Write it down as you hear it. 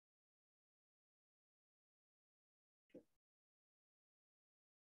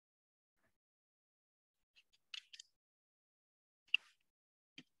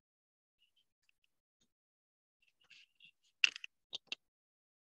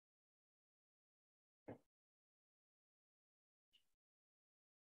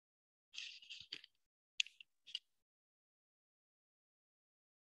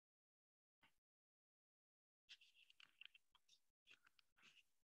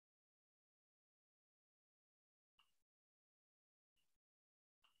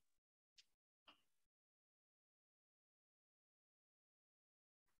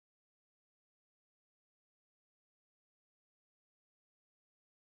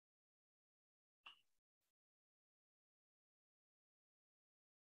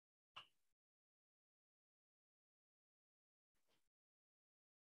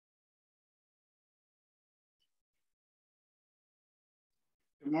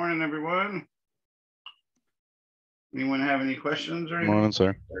Good morning, everyone. Anyone have any questions or anything? Good morning,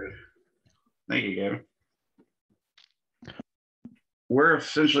 sir. Thank you, Gavin. We're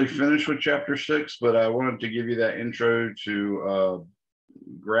essentially finished with chapter 6, but I wanted to give you that intro to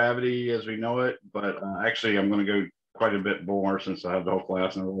gravity as we know it. But actually, I'm going to go quite a bit more since I have the whole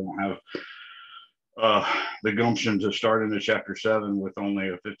class and I really won't have the gumption to start into chapter 7 with only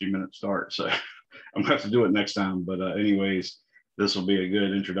a 50-minute start. So I'm going to have to do it next time. But anyways, this will be a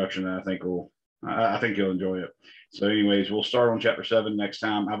good introduction that I think you'll enjoy it. So anyways, we'll start on chapter 7 next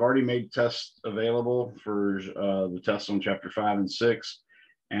time. I've already made tests available for the tests on chapter 5 and 6,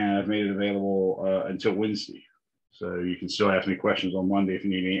 and I've made it available until Wednesday. So you can still ask me questions on Monday if you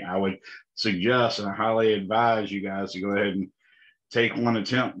need any. I would suggest and I highly advise you guys to go ahead and take one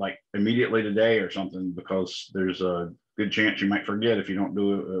attempt like immediately today or something, because there's a good chance you might forget if you don't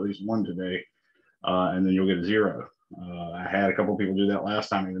do at least one today, and then you'll get a 0. I had a couple of people do that last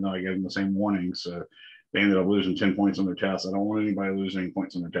time, even though I gave them the same warning. So they ended up losing 10 points on their test. I don't want anybody losing any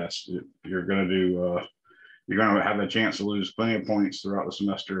points on their test. You're going to have a chance to lose plenty of points throughout the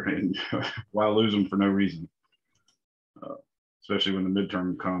semester, and while lose them for no reason. Especially when the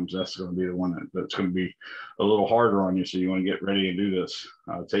midterm comes, that's going to be the one that's going to be a little harder on you. So you want to get ready and do this.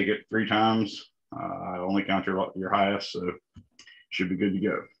 Take it 3 times. I only count your highest, so should be good to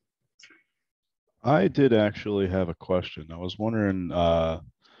go. I did actually have a question. I was wondering,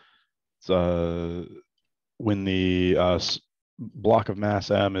 when the block of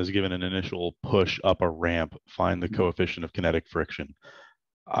mass m is given an initial push up a ramp, find the coefficient of kinetic friction.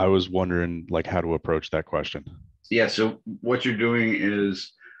 I was wondering, like, how to approach that question. Yeah, so what you're doing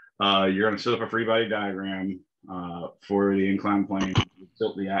is you're going to set up a free body diagram for the inclined plane,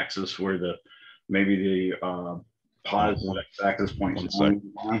 tilt the axis where maybe the positive x-axis points. Go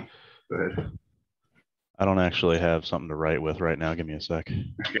ahead. I don't actually have something to write with right now. Give me a sec.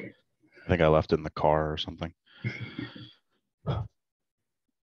 Okay. I think I left it in the car or something.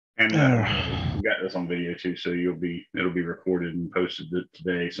 And we got this on video too, so it'll be recorded and posted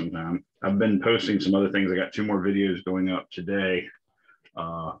today sometime. I've been posting some other things. I got 2 more videos going up today,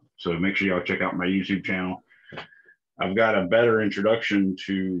 so make sure y'all check out my YouTube channel. I've got a better introduction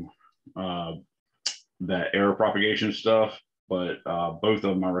to that error propagation stuff, but both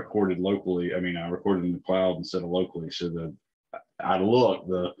of them I recorded locally. I mean, I recorded in the cloud instead of locally, so the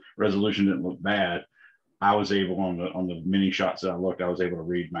resolution didn't look bad. I was able on the mini shots that I looked, I was able to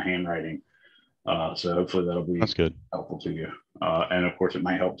read my handwriting. So hopefully that'll be helpful to you. And of course, it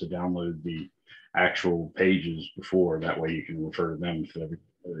might help to download the actual pages before. That way you can refer to them for every.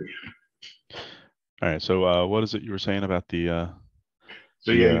 All right. So what is it you were saying about the?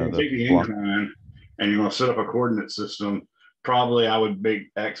 So you're going to take the incline and you're going to set up a coordinate system. Probably I would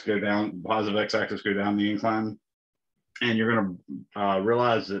make x go down, positive x-axis go down the incline, and you're going to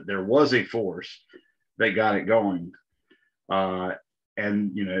realize that there was a force that got it going,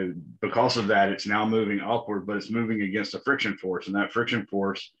 and because of that, it's now moving upward, but it's moving against a friction force, and that friction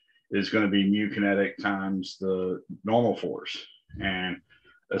force is going to be mu kinetic times the normal force. And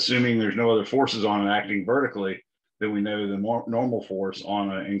assuming there's no other forces on it acting vertically, then we know the normal force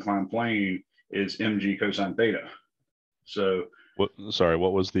on an inclined plane is mg cosine theta. So what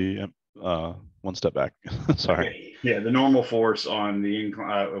was the one step back? Sorry. Okay. Yeah, the normal force on the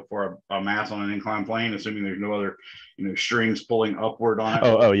incline for a mass on an inclined plane, assuming there's no other, strings pulling upward on it.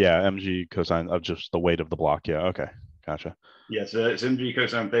 Oh yeah, mg cosine of just the weight of the block. Yeah, okay, gotcha. Yeah, so it's mg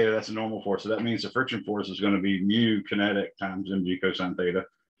cosine theta. That's a normal force. So that means the friction force is going to be mu kinetic times mg cosine theta,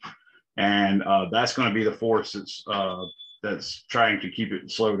 and that's going to be the force that's trying to keep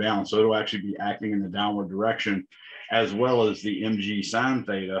it slow down. So it'll actually be acting in the downward direction, as well as the mg sine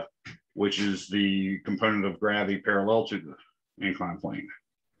theta, which is the component of gravity parallel to the inclined plane.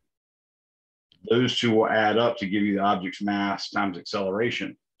 Those 2 will add up to give you the object's mass times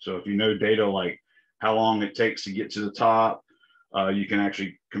acceleration. So if you know data like how long it takes to get to the top, you can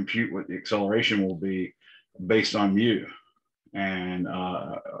actually compute what the acceleration will be based on mu. And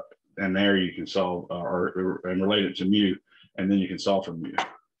there you can solve and relate it to mu, and then you can solve for mu.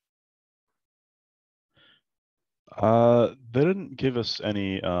 They didn't give us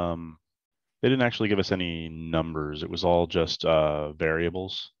any. They didn't actually give us any numbers. It was all just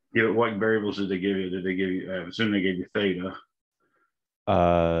variables. Yeah, but what variables did they give you? Did they give you? I assume they gave you theta.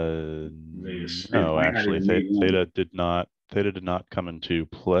 No, actually, theta did not. Theta did not come into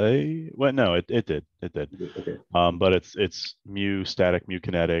play. Well, no, it did. It did. Okay. But it's mu static, mu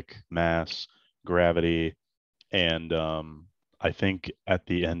kinetic, mass, gravity, and I think at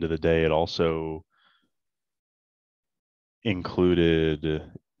the end of the day, it also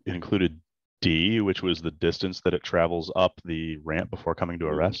included D, which was the distance that it travels up the ramp before coming to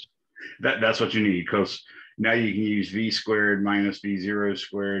a rest? That's what you need, because now you can use v squared minus v0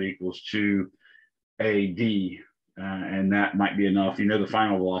 squared equals 2ad, and that might be enough. You know the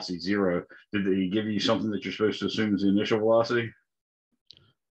final velocity is 0. Did they give you something that you're supposed to assume is the initial velocity?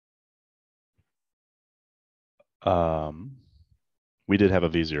 We did have a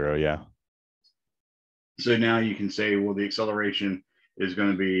v0, yeah. So now you can say, well, the acceleration is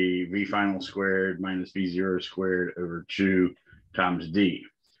going to be v final squared minus v0 squared over 2 times d.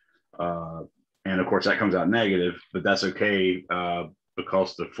 And of course, that comes out negative, but that's okay,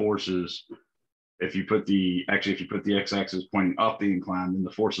 because the forces, if you put the x-axis pointing up the incline, then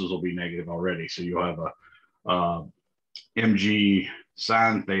the forces will be negative already. So you'll have a mg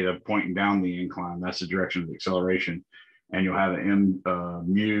sine theta pointing down the incline. That's the direction of the acceleration. And you'll have an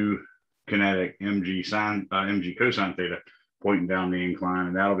mu kinetic mg cosine theta pointing down the incline,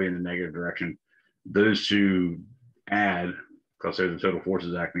 and that'll be in the negative direction. Those two add, because there's the total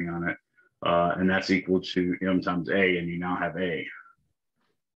forces acting on it, and that's equal to m times a, and you now have a.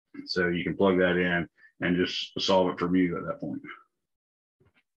 So you can plug that in and just solve it for mu at that point.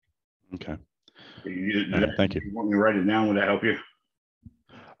 Okay. Thank you. You want me to write it down? Would that help you?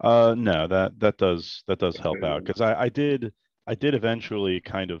 No, that does help out, because I did eventually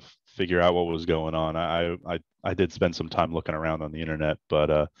kind of figure out what was going on. I did spend some time looking around on the internet,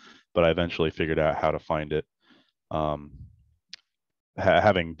 but I eventually figured out how to find it.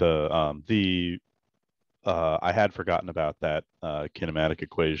 Having the I had forgotten about that kinematic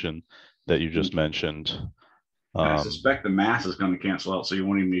equation that you just mentioned. I suspect the mass is going to cancel out, so you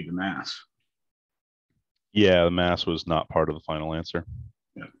won't even need the mass. Yeah, the mass was not part of the final answer.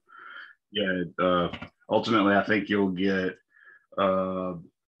 Yeah. Ultimately, I think you'll get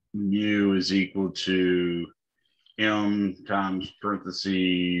mu is equal to m times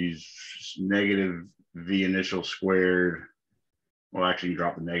parentheses negative v initial squared. Well, actually, you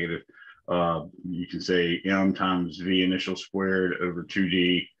drop the negative. You can say m times v initial squared over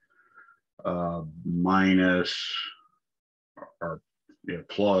 2d minus or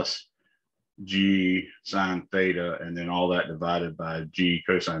plus g sine theta, and then all that divided by g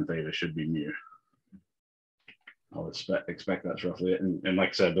cosine theta should be mu. I'll expect that's roughly it. And like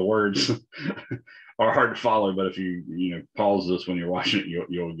I said, the words are hard to follow, but if you pause this when you're watching it,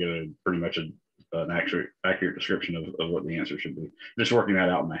 you'll get pretty much an accurate description of what the answer should be. Just working that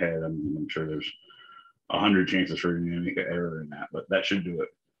out in my head, I'm sure there's 100 chances for you to make an error in that, but that should do it.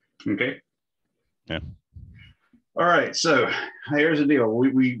 Okay. Yeah. All right. So here's the deal.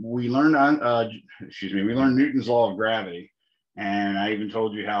 We learned we learned Newton's law of gravity, and I even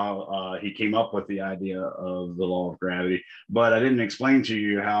told you how he came up with the idea of the law of gravity, but I didn't explain to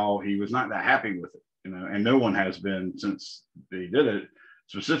you how he was not that happy with it, and no one has been since he did it,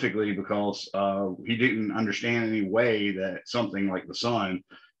 specifically because he didn't understand any way that something like the sun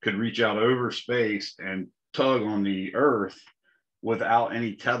could reach out over space and tug on the Earth without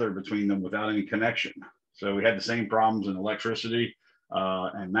any tether between them, without any connection. So we had the same problems in electricity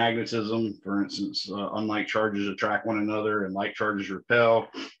and magnetism. For instance, unlike charges attract one another and like charges repel,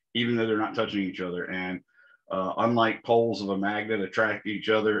 even though they're not touching each other. And unlike poles of a magnet attract each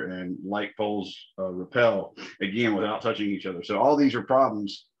other and like poles repel, again, without touching each other. So all these are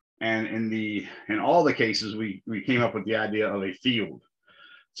problems. And in all the cases, we came up with the idea of a field.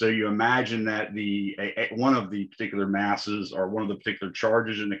 So you imagine that one of the particular masses or one of the particular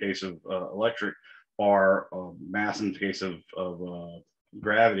charges in the case of electric, or mass in the case of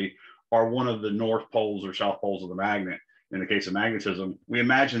gravity, are one of the north poles or south poles of the magnet. In the case of magnetism, we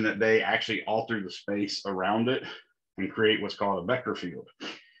imagine that they actually alter the space around it and create what's called a vector field.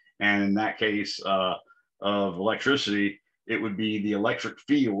 And in that case of electricity, it would be the electric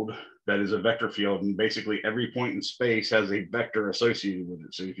field that is a vector field. And basically every point in space has a vector associated with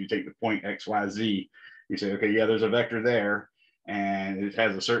it. So if you take the point X, Y, Z, you say, okay, yeah, there's a vector there, and it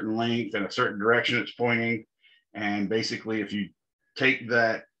has a certain length and a certain direction it's pointing. And basically, if you take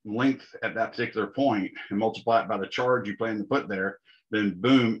that length at that particular point and multiply it by the charge you plan to put there, then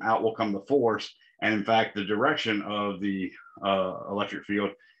boom, out will come the force. And in fact, the direction of the electric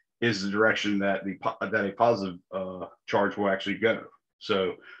field is the direction that a positive charge will actually go.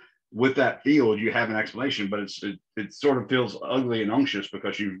 So with that field, you have an explanation, but it sort of feels ugly and unctuous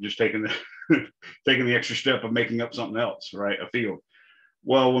because you've just taken the extra step of making up something else, right? A field.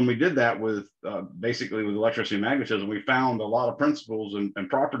 Well, when we did that with basically with electricity and magnetism, we found a lot of principles and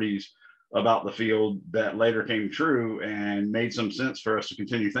properties about the field that later came true and made some sense for us to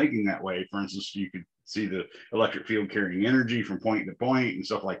continue thinking that way. For instance, you could see the electric field carrying energy from point to point and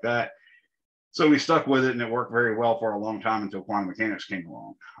stuff like that. So we stuck with it, and it worked very well for a long time until quantum mechanics came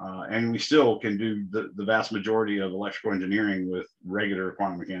along. And we still can do the vast majority of electrical engineering with regular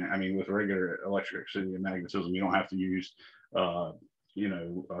quantum mechanics. I mean, with regular electricity and magnetism, you don't have to use,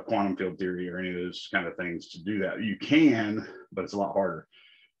 quantum field theory or any of those kind of things to do that. You can, but it's a lot harder.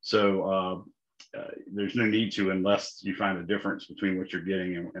 So there's no need to, unless you find a difference between what you're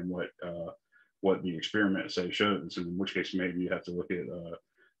getting and what the experiment say shows. In which case, maybe you have to look at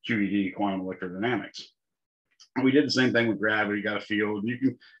QED, quantum electrodynamics. And we did the same thing with gravity, got a field, and you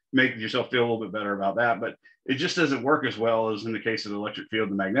can make yourself feel a little bit better about that, but it just doesn't work as well as in the case of the electric field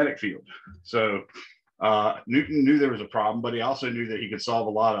and the magnetic field. So Newton knew there was a problem, but he also knew that he could solve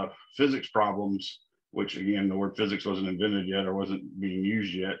a lot of physics problems, which again, the word physics wasn't invented yet or wasn't being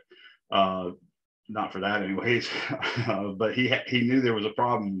used yet. Not for that anyways, but he knew there was a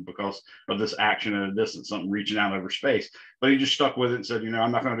problem because of this action at a distance, something reaching out over space. But he just stuck with it and said,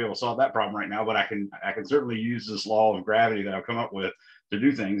 I'm not going to be able to solve that problem right now, but I can certainly use this law of gravity that I've come up with to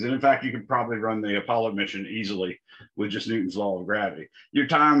do things. And in fact, you could probably run the Apollo mission easily with just Newton's law of gravity. Your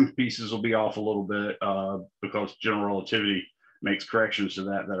time pieces will be off a little bit because general relativity makes corrections to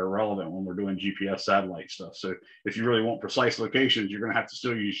that are relevant when we're doing GPS satellite stuff. So if you really want precise locations, you're going to have to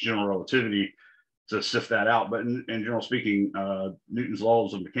still use general relativity to sift that out. But in general speaking, Newton's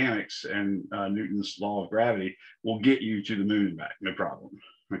laws of mechanics and Newton's law of gravity will get you to the moon and back, no problem.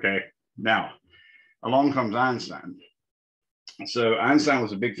 Okay. Now, along comes Einstein. So Einstein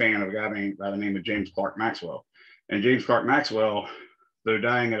was a big fan of a guy by the name of James Clerk Maxwell. And James Clerk Maxwell, though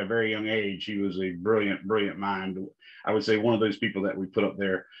dying at a very young age, he was a brilliant, brilliant mind. I would say one of those people that we put up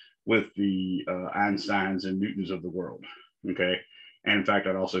there with the Einsteins and Newtons of the world. Okay. And in fact,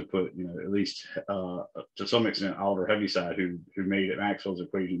 I'd also put, at least to some extent, Oliver Heaviside, who made Maxwell's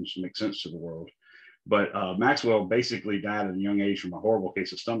equations make sense to the world. But Maxwell basically died at a young age from a horrible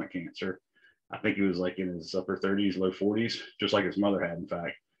case of stomach cancer. I think he was like in his upper 30s, low 40s, just like his mother had, in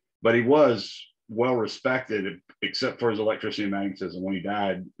fact. But he was well respected, except for his electricity and magnetism. When he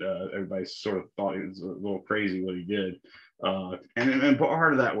died, everybody sort of thought it was a little crazy what he did. And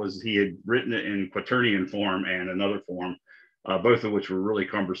part of that was he had written it in quaternion form and another form, both of which were really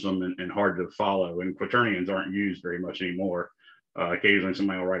cumbersome and hard to follow. And quaternions aren't used very much anymore. Occasionally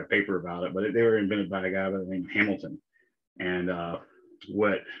somebody will write a paper about it, but they were invented by a guy by the name of Hamilton. And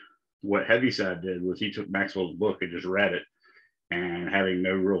what Heaviside did was he took Maxwell's book and just read it. And having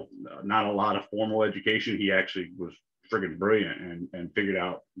not a lot of formal education, he actually was friggin' brilliant and figured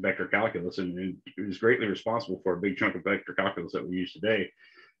out vector calculus. And he was greatly responsible for a big chunk of vector calculus that we use today.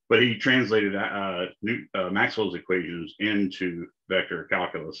 But he translated Maxwell's equations into vector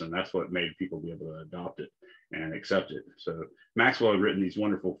calculus, and that's what made people be able to adopt it and accept it. So Maxwell had written these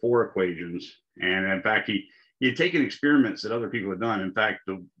wonderful 4 equations, and in fact, he had taken experiments that other people had done. In fact,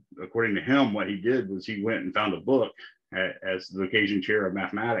 according to him, what he did was he went and found a book as the Occasion Chair of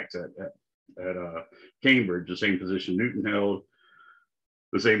Mathematics at Cambridge, the same position Newton held,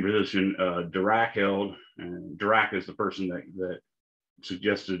 the same position Dirac held, and Dirac is the person that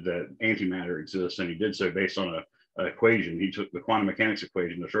suggested that antimatter exists, and he did so based on an equation. He took the quantum mechanics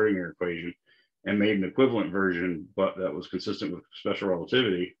equation, the Schrodinger equation, and made an equivalent version, but that was consistent with special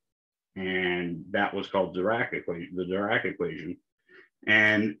relativity, and that was called the Dirac equation.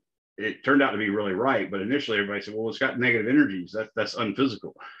 And it turned out to be really right, but initially everybody said, well, it's got negative energies. That's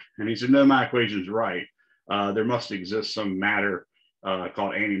unphysical. And he said, no, my equation's right. There must exist some matter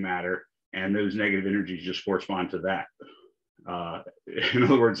called antimatter, and those negative energies just correspond to that. In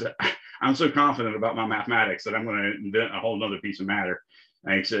other words, I'm so confident about my mathematics that I'm going to invent a whole nother piece of matter.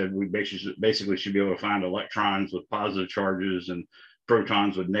 And he said we basically should be able to find electrons with positive charges and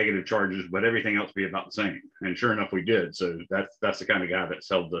protons with negative charges, but everything else be about the same. And sure enough, we did. So that's the kind of guy that's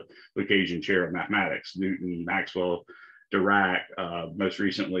held the Occasion Chair of Mathematics: Newton, Maxwell, Dirac, most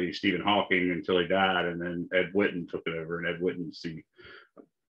recently Stephen Hawking until he died, and then Ed Witten took it over. And Ed Witten's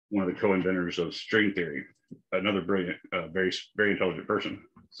one of the co-inventors of string theory, another brilliant, very, very intelligent person.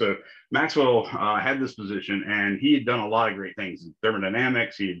 So Maxwell had this position, and he had done a lot of great things in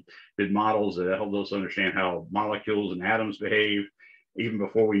thermodynamics. He did models that helped us understand how molecules and atoms behave, even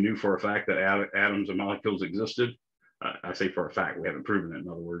before we knew for a fact that atoms and molecules existed. I say for a fact, we haven't proven it, in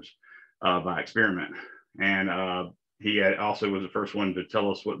other words, by experiment. And he also was the first one to tell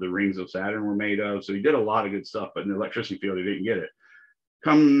us what the rings of Saturn were made of. So he did a lot of good stuff, but in the electricity field, he didn't get it.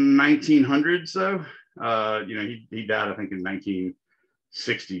 Come 1900s, though, he died, I think, in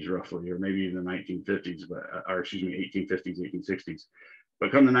 1960s roughly, or maybe even the 1950s, or excuse me, 1850s, 1860s.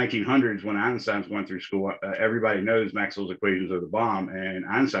 But come the 1900s, when Einstein's going through school, everybody knows Maxwell's equations are the bomb, and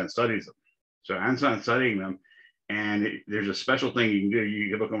Einstein studies them. So Einstein's studying them, And there's a special thing you can do. You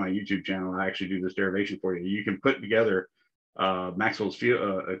can look on my YouTube channel. I actually do this derivation for you. You can put together Maxwell's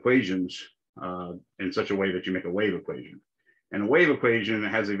equations in such a way that you make a wave equation. And a wave equation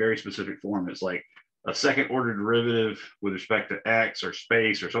has a very specific form. It's like a second order derivative with respect to x or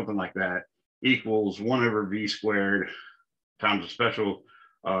space or something like that equals 1 over v squared times a special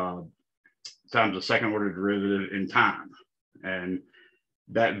times a second order derivative in time. And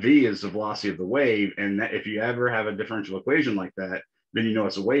that v is the velocity of the wave. And that, if you ever have a differential equation like that, then you know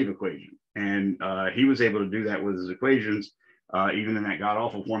it's a wave equation. And he was able to do that with his equations, even in that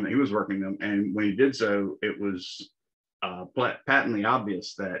god-awful form that he was working them. And when he did so, it was patently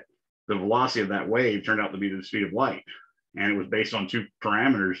obvious that the velocity of that wave turned out to be the speed of light. And it was based on 2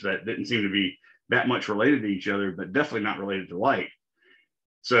 parameters that didn't seem to be that much related to each other, but definitely not related to light.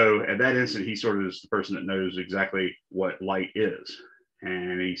 So at that instant, he sort of is the person that knows exactly what light is.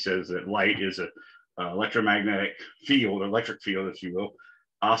 And he says that light is a electromagnetic field, electric field, if you will,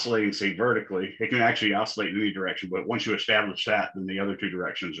 oscillating, say, vertically. It can actually oscillate in any direction, but once you establish that, then the other 2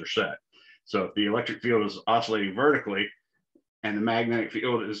 directions are set. So if the electric field is oscillating vertically and the magnetic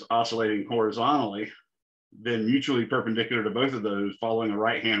field is oscillating horizontally, then mutually perpendicular to both of those, following the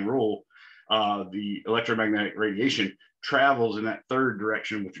right-hand rule, the electromagnetic radiation travels in that third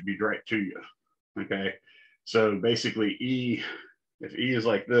direction, which would be direct to you. Okay, so basically E, if E is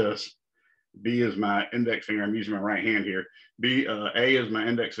like this, B is my index finger. I'm using my right hand here. A is my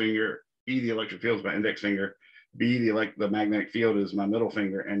index finger. E, the electric field, is my index finger. B, the magnetic field, is my middle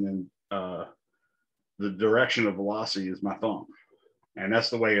finger. And then the direction of velocity is my thumb. And that's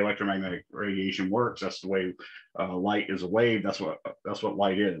the way electromagnetic radiation works. That's the way light is a wave. That's what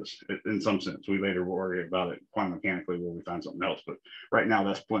light is in some sense. We later will worry about it quantum mechanically when we find something else. But right now,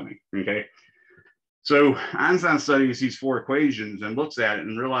 that's plenty. Okay. So Einstein studies these 4 equations and looks at it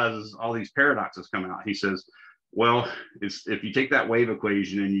and realizes all these paradoxes come out. He says, well, if you take that wave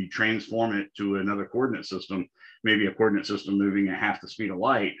equation and you transform it to another coordinate system, maybe a coordinate system moving at half the speed of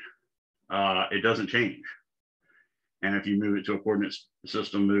light, it doesn't change. And if you move it to a coordinate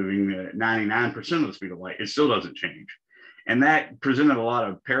system moving at 99% of the speed of light, it still doesn't change. And that presented a lot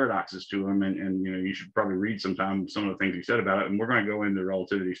of paradoxes to him. And you know, you should probably read sometime some of the things he said about it. And we're going to go into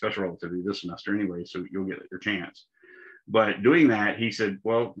relativity, special relativity this semester anyway, so you'll get your chance. But doing that, he said,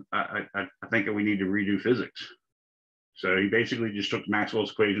 well, I think that we need to redo physics. So he basically just took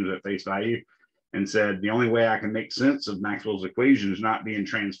Maxwell's equations at face value and said, the only way I can make sense of Maxwell's equations not being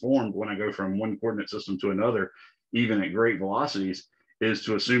transformed when I go from one coordinate system to another, even at great velocities, is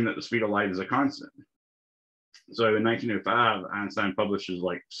to assume that the speed of light is a constant. So in 1905, Einstein publishes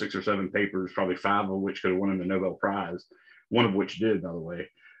like 6 or 7 papers, probably 5 of which could have won him the Nobel Prize, one of which did, by the way.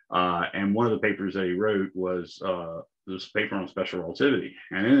 And one of the papers that he wrote was this paper on special relativity.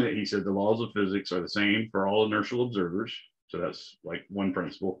 And in it, he said the laws of physics are the same for all inertial observers. So that's like one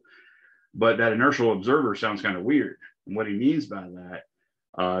principle. But that inertial observer sounds kind of weird. And what he means by that,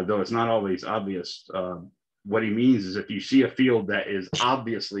 though it's not always obvious, what he means is if you see a field that is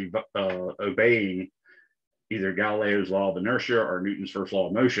obviously obeying either Galileo's law of inertia or Newton's first law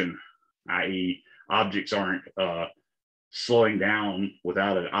of motion, i.e. objects aren't slowing down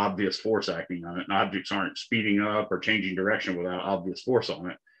without an obvious force acting on it, and objects aren't speeding up or changing direction without obvious force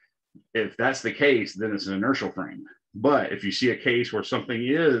on it. If that's the case, then it's an inertial frame. But if you see a case where something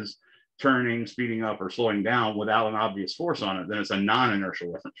is turning, speeding up, or slowing down without an obvious force on it, then it's a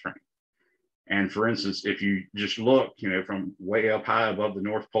non-inertial reference frame. And for instance, if you just look, you know, from way up high above the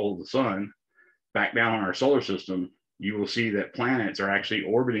North Pole of the sun, back down on our solar system, you will see that planets are actually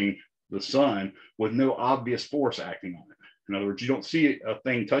orbiting the sun with no obvious force acting on it. In other words, you don't see a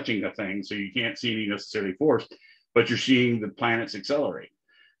thing touching a thing, so you can't see any necessarily force, but you're seeing the planets accelerate.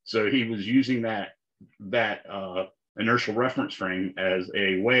 So he was using that inertial reference frame as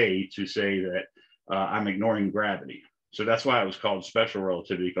a way to say that I'm ignoring gravity. So that's why it was called special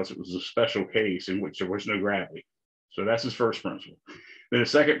relativity, because it was a special case in which there was no gravity. So that's his first principle. Then the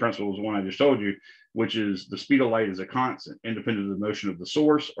second principle is one I just told you, which is the speed of light is a constant, independent of the motion of the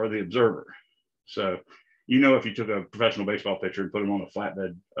source or the observer. So, you know, if you took a professional baseball pitcher and put him on a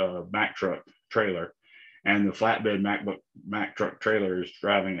flatbed Mack truck trailer, and the flatbed Mack truck trailer is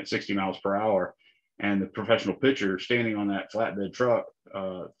driving at 60 miles per hour, and the professional pitcher standing on that flatbed truck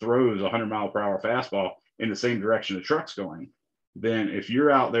throws a 100-mile-per-hour fastball in the same direction the truck's going, then if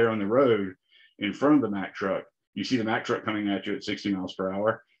you're out there on the road in front of the Mack truck, you see the Mack truck coming at you at 60 miles per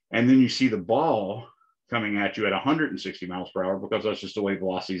hour, and then you see the ball coming at you at 160 miles per hour, because that's just the way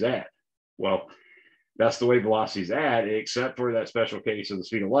velocity's at. Well, that's the way velocity's at, except for that special case of the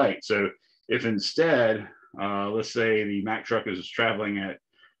speed of light. So if instead, let's say the Mack truck is traveling at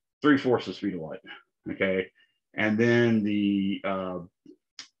 3/4 the speed of light, okay, and then the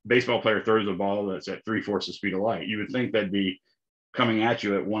baseball player throws a ball that's at 3/4 the speed of light. You would think that'd be coming at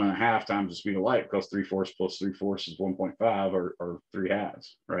you at 1.5 times the speed of light, because 3/4 plus 3/4 is 1.5, or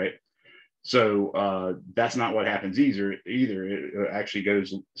 3/2, right? So that's not what happens either. It actually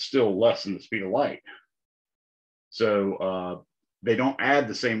goes still less than the speed of light. So they don't add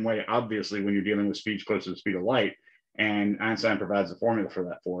the same way, obviously, when you're dealing with speeds close to the speed of light. And Einstein provides a formula for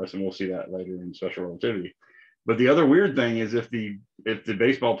that for us, and we'll see that later in special relativity. But the other weird thing is if the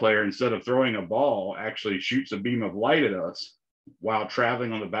baseball player, instead of throwing a ball, actually shoots a beam of light at us while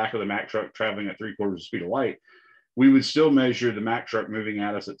traveling on the back of the Mack truck, traveling at 3/4 the speed of light, we would still measure the Mack truck moving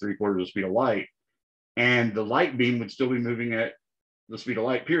at us at 3/4 the speed of light, and the light beam would still be moving at the speed of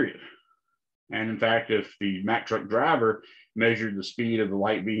light, period. And in fact, if the Mack truck driver measured the speed of the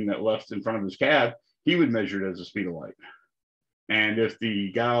light beam that left in front of his cab, he would measure it as the speed of light. And if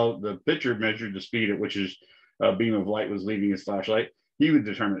the pitcher measured the speed at which his beam of light was leaving his flashlight, he would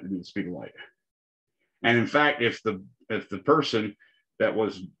determine it to be the speed of light. And in fact, if the person that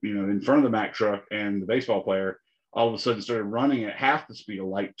was in front of the Mack truck and the baseball player all of a sudden started running at half the speed of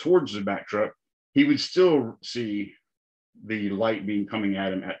light towards the Mack truck, he would still see the light beam coming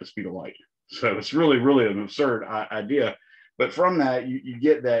at him at the speed of light. So it's really, really an absurd idea. But from that, you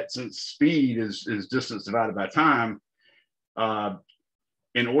get that since speed is distance divided by time,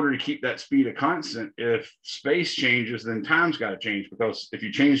 in order to keep that speed a constant, if space changes, then time's got to change, because if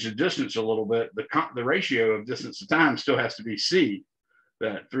you change the distance a little bit, the ratio of distance to time still has to be c,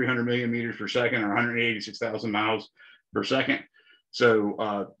 that 300 million meters per second, or 186,000 miles per second.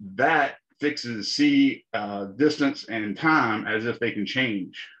 So that fixes c, distance and time, as if they can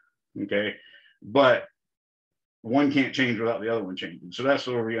change. Okay, but one can't change without the other one changing. So that's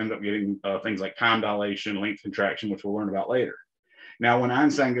where we end up getting things like time dilation, length contraction, which we'll learn about later. Now, when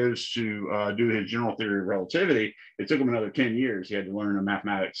Einstein goes to do his general theory of relativity, it took him another 10 years. He had to learn the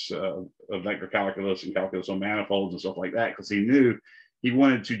mathematics of vector calculus and calculus on manifolds and stuff like that, because he knew he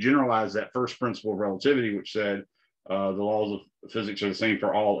wanted to generalize that first principle of relativity, which said the laws of physics are the same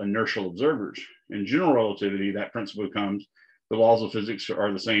for all inertial observers. In general relativity, that principle becomes the laws of physics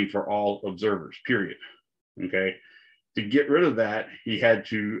are the same for all observers, period. Okay. To get rid of that, he had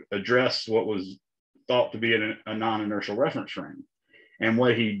to address what was thought to be a non-inertial reference frame. And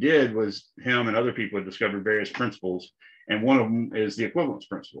what he did was, him and other people had discovered various principles, and one of them is the equivalence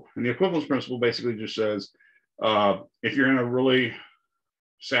principle. And the equivalence principle basically just says, if you're in a really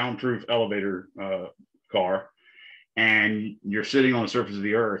soundproof elevator car, and you're sitting on the surface of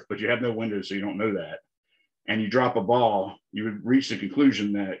the earth, but you have no windows, so you don't know that, and you drop a ball, you would reach the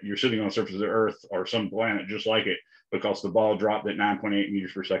conclusion that you're sitting on the surface of the earth or some planet just like it, because the ball dropped at 9.8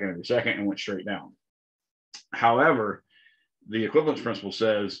 meters per second every second and went straight down. However, the equivalence principle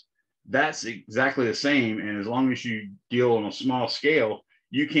says that's exactly the same, and as long as you deal on a small scale,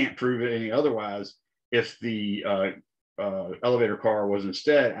 you can't prove it any otherwise if the elevator car was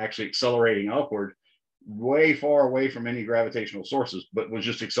instead actually accelerating upward way far away from any gravitational sources, but was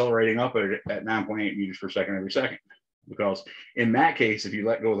just accelerating up at 9.8 meters per second every second. Because in that case, if you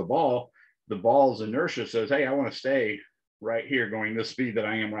let go of the ball's inertia says, hey, I want to stay right here going this speed that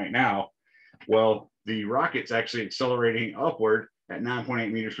I am right now. Well, the rocket's actually accelerating upward at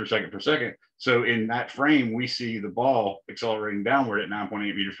 9.8 meters per second. So in that frame, we see the ball accelerating downward at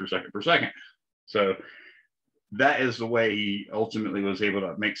 9.8 meters per second. So that is the way he ultimately was able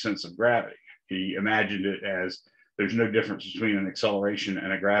to make sense of gravity. He imagined it as there's no difference between an acceleration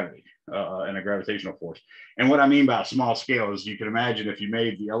and a gravity and a gravitational force. And what I mean by a small scale is, you can imagine if you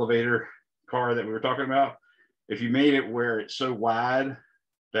made the elevator car that we were talking about, if you made it where it's so wide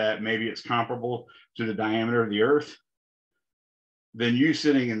that maybe it's comparable to the diameter of the earth, then you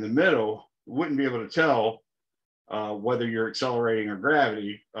sitting in the middle wouldn't be able to tell whether you're accelerating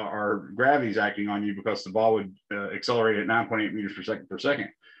or gravity's acting on you, because the ball would accelerate at 9.8 meters per second.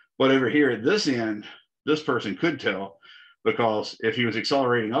 But over here at this end, this person could tell, because if he was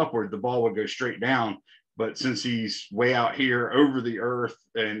accelerating upward, the ball would go straight down. But since he's way out here over the earth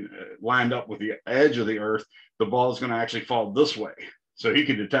and lined up with the edge of the earth, the ball is going to actually fall this way. So he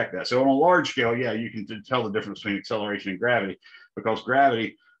can detect that. So on a large scale, yeah, you can tell the difference between acceleration and gravity, because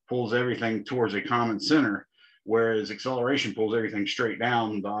gravity pulls everything towards a common center, whereas acceleration pulls everything straight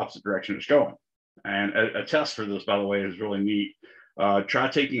down the opposite direction it's going. And a test for this, by the way, is really neat. Try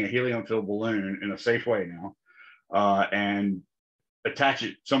taking a helium-filled balloon in a safe way now and attach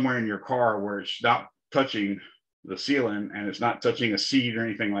it somewhere in your car where it's not touching the ceiling and it's not touching a seat or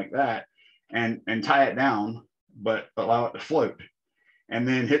anything like that, and tie it down, but allow it to float. And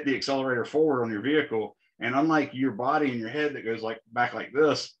then hit the accelerator forward on your vehicle. And unlike your body and your head that goes back like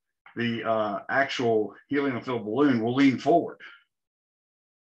this, the actual helium-filled balloon will lean forward.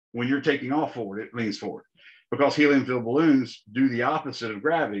 When you're taking off forward, it leans forward, because helium-filled balloons do the opposite of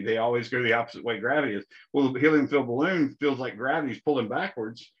gravity. They always go the opposite way gravity is. Well, the helium-filled balloon feels like gravity's pulling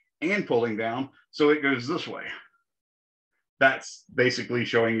backwards and pulling down, so it goes this way. That's basically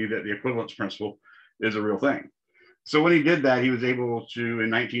showing you that the equivalence principle is a real thing. So when he did that, he was able to,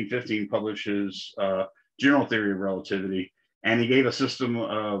 in 1915, publish his general theory of relativity, and he gave a system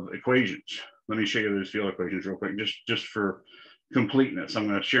of equations. Let me show you those field equations real quick, just for completeness. I'm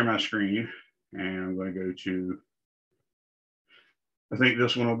going to share my screen, and I'm going to go to, I think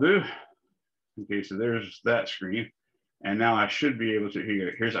this one will do. Okay, so there's that screen. And now I should be able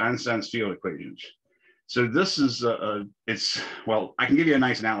to, here's Einstein's field equations. So this is, well, I can give you a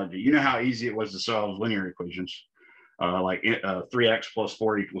nice analogy. You know how easy it was to solve linear equations, like 3x plus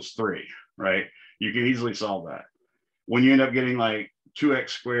 4 equals 3, right? You can easily solve that. When you end up getting like 2x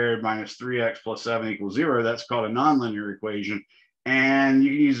squared minus 3x plus 7 equals 0, that's called a nonlinear equation. And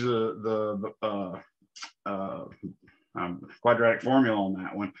you can use the quadratic formula on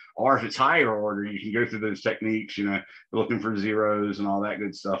that one. Or if it's higher order, you can go through those techniques, you know, looking for zeros and all that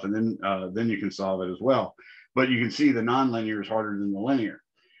good stuff. And then you can solve it as well. But you can see the nonlinear is harder than the linear.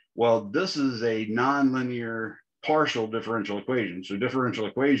 Well, this is a nonlinear partial differential equation. So differential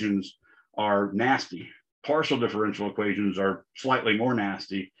equations are nasty. Partial differential equations are slightly more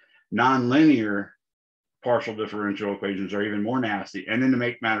nasty. Nonlinear partial differential equations are even more nasty. And then to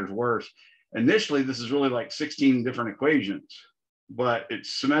make matters worse, initially, this is really like 16 different equations, but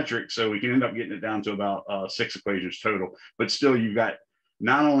it's symmetric, so we can end up getting it down to about 6 equations total. But still, you've got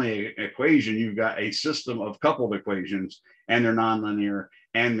not only an equation, you've got a system of coupled equations, and they're nonlinear,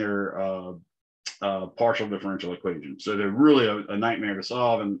 and they're partial differential equations. So they're really a nightmare to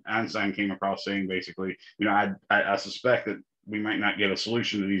solve. And Einstein came across saying, basically, you know, I suspect that we might not get a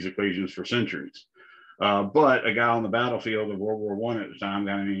solution to these equations for centuries. But a guy on the battlefield of World War I at the time,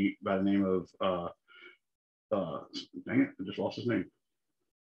 by the name of, dang it, I just lost his name.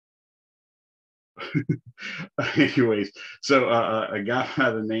 Anyways, so a guy by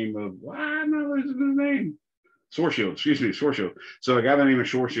the name of, why am I losing his name? Schwarzschild, excuse me, Schwarzschild. So a guy by the name of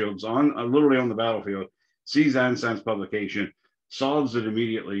Schwarzschild's literally on the battlefield, sees Einstein's publication, solves it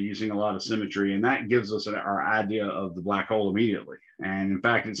immediately using a lot of symmetry, and that gives us our idea of the black hole immediately. And in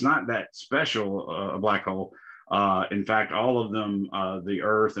fact, it's not that special a black hole. In fact, all of them, the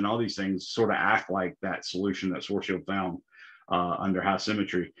Earth and all these things, sort of act like that solution that Schwarzschild found under high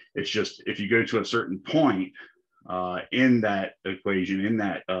symmetry. It's just if you go to a certain point in that equation, in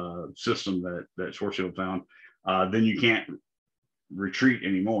that system that Schwarzschild found, then you can't retreat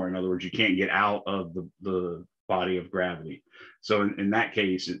anymore. In other words, you can't get out of the body of gravity. So in that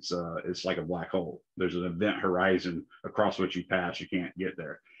case, it's like a black hole. There's an event horizon across which you pass. You can't get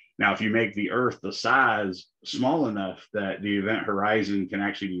there. Now, if you make the Earth the size small enough that the event horizon can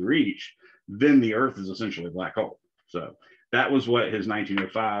actually be reached, then the Earth is essentially a black hole. So that was what his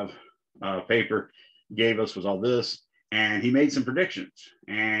 1905 paper gave us, was all this. And he made some predictions,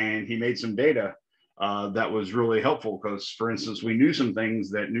 and he made some data that was really helpful, because, for instance, we knew some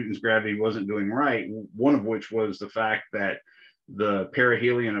things that Newton's gravity wasn't doing right, one of which was the fact that the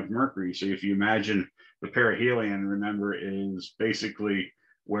perihelion of Mercury, so if you imagine the perihelion, remember, is basically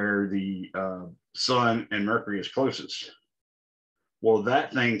where the sun and Mercury is closest. Well,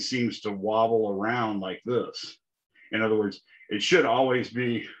 that thing seems to wobble around like this. In other words, it should always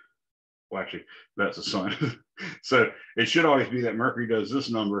be, well, actually, that's the sun. So it should always be that Mercury does this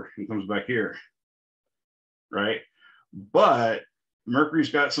number and comes back here, right? But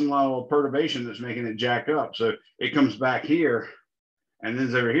Mercury's got some little perturbation that's making it jack up. So it comes back here, and then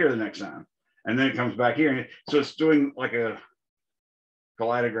it's over here the next time. And then it comes back here. So it's doing like a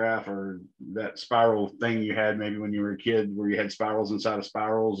kaleidograph, or that spiral thing you had maybe when you were a kid, where you had spirals inside of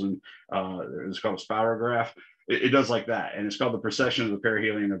spirals, and it was called a spirograph. It does like that. And it's called the precession of the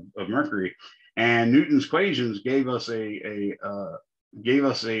perihelion of Mercury. And Newton's equations gave us a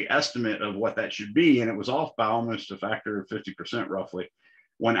estimate of what that should be, and it was off by almost a factor of 50% roughly.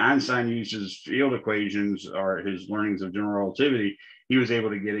 When Einstein used his field equations, or his learnings of general relativity, he was able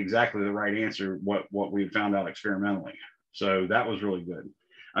to get exactly the right answer, what we had found out experimentally. So that was really good.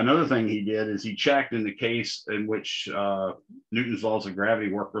 Another thing he did is he checked in the case in which Newton's laws of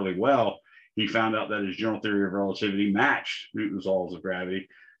gravity work really well. He found out that his general theory of relativity matched Newton's laws of gravity.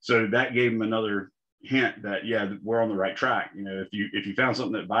 So that gave him another hint that, yeah, we're on the right track. You know, if you found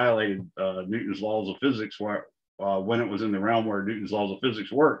something that violated Newton's laws of physics when it was in the realm where Newton's laws of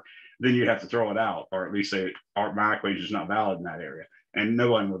physics work, then you'd have to throw it out, or at least say my equation is not valid in that area. And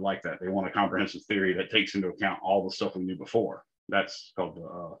no one would like that. They want a comprehensive theory that takes into account all the stuff we knew before. That's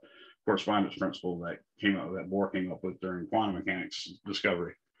called correspondence principle that Bohr came up with during quantum mechanics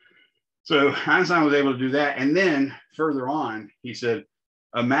discovery. So Einstein was able to do that. And then further on, he said,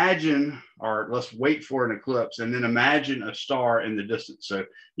 imagine, or let's wait for an eclipse, and then imagine a star in the distance. So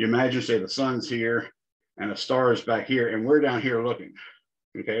you imagine, say, the sun's here and a star is back here, and we're down here looking.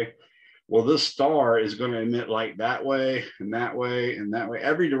 Okay. Well, this star is going to emit light that way and that way and that way,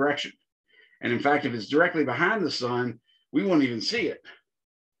 every direction. And in fact, if it's directly behind the sun, we won't even see it.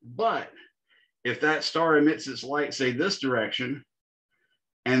 But if that star emits its light, say, this direction,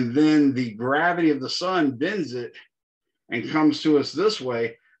 and then the gravity of the sun bends it and comes to us this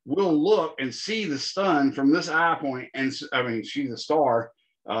way, we'll look and see the sun from this eye point, and see the star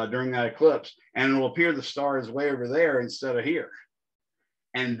during that eclipse, and it will appear the star is way over there instead of here.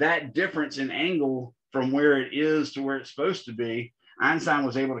 And that difference in angle from where it is to where it's supposed to be, Einstein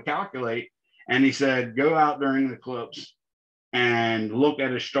was able to calculate. And he said, go out during the eclipse and look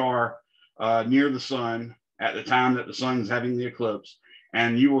at a star near the sun at the time that the sun's having the eclipse,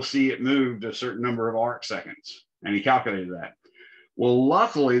 and you will see it move to a certain number of arc seconds. And he calculated that. Well,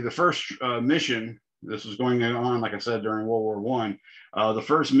 luckily, the first mission, this was going on, like I said, during World War I, the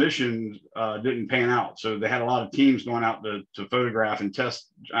first mission didn't pan out. So they had a lot of teams going out to photograph and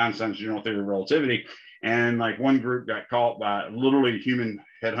test Einstein's general theory of relativity. And like one group got caught by literally human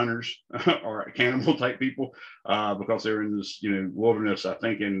headhunters or cannibal type people because they were in this, wilderness, I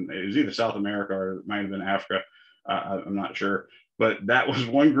think it was either South America or it might have been Africa. I'm not sure. But that was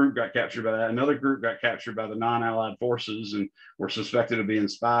one group got captured by that. Another group got captured by the non-allied forces and were suspected of being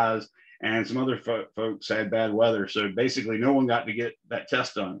spies. And some other folks had bad weather. So basically no one got to get that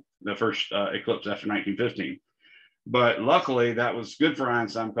test done, the first eclipse after 1915. But luckily that was good for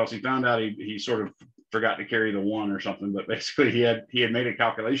Einstein because he found out he sort of forgot to carry the one or something. But basically he had made a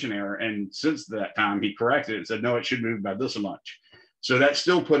calculation error. And since that time he corrected it and said, no, it should move by this much. So that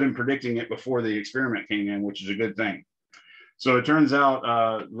still put him predicting it before the experiment came in, which is a good thing. So it turns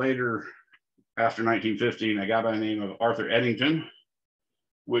out later, after 1915, a guy by the name of Arthur Eddington,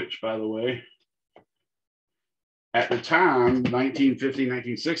 which, by the way, at the time, 1915,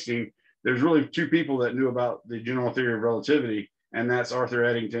 1916, there's really two people that knew about the general theory of relativity, and that's Arthur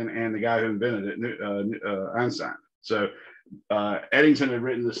Eddington and the guy who invented it, Einstein. So Eddington had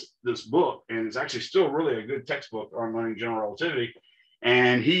written this book, and it's actually still really a good textbook on learning general relativity.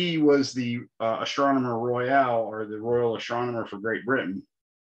 And he was the astronomer royal, or the royal astronomer for Great Britain.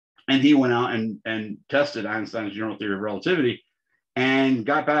 And he went out and tested Einstein's general theory of relativity and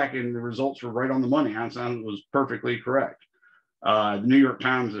got back, and the results were right on the money. Einstein was perfectly correct. The New York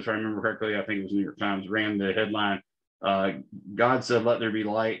Times, if I remember correctly, I think it was New York Times, ran the headline, God said, let there be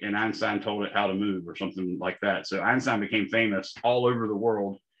light, and Einstein told it how to move, or something like that. So Einstein became famous all over the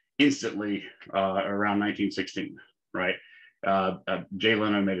world instantly around 1916, right? Jay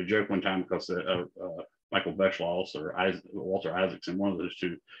Leno made a joke one time because Michael Beschloss or Walter Isaacson, one of those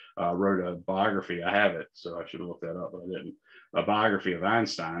two, wrote a biography. I have it, so I should have looked that up, but I didn't. A biography of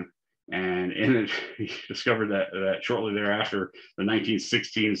Einstein, and in it he discovered that shortly thereafter, the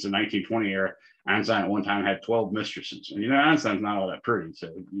 1916s to 1920 era, Einstein at one time had 12 mistresses. And Einstein's not all that pretty,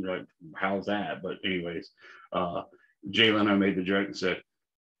 so how's that? But anyways, Jay Leno made the joke and said,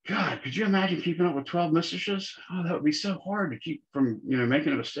 God, could you imagine keeping up with 12 mistresses? Oh, that would be so hard to keep from,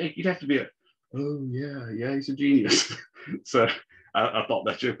 making a mistake. You'd have to be oh yeah, he's a genius. So I thought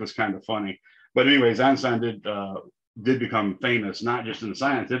that joke was kind of funny. But anyways, Einstein did become famous, not just in the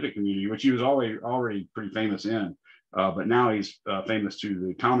scientific community, which he was already pretty famous in, but now he's famous to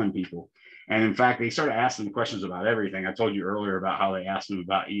the common people. And in fact, they started asking questions about everything. I told you earlier about how they asked him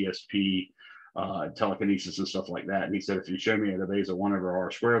about ESP, telekinesis and stuff like that. And he said, if you show me it obeys a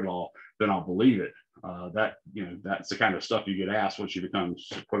 1/r² law, then I'll believe it. That's the kind of stuff you get asked once you become,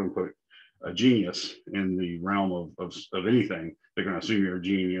 quote unquote, a genius in the realm of anything. They're going to assume you're a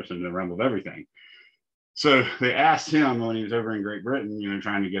genius in the realm of everything. So they asked him when he was over in Great Britain,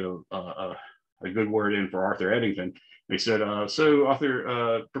 trying to get a good word in for Arthur Eddington. They said, so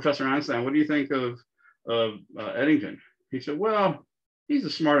Arthur, Professor Einstein, what do you think of Eddington? He said, well, he's a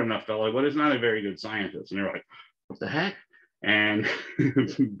smart enough fellow, but he's not a very good scientist. And they're like, what the heck? And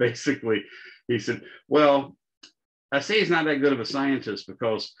basically he said, well, I say he's not that good of a scientist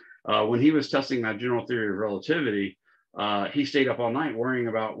because when he was testing my general theory of relativity, he stayed up all night worrying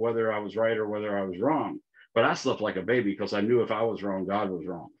about whether I was right or whether I was wrong. But I slept like a baby because I knew if I was wrong, God was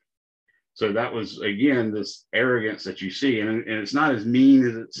wrong. So that was, again, this arrogance that you see. And it's not as mean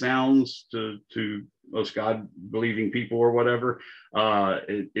as it sounds to most God-believing people or whatever.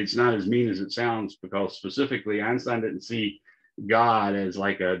 It's not as mean as it sounds because specifically Einstein didn't see God as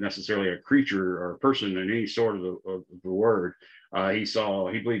like necessarily a creature or a person in any sort of the word.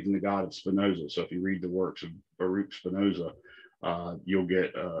 He believed in the God of Spinoza. So if you read the works of Baruch Spinoza, you'll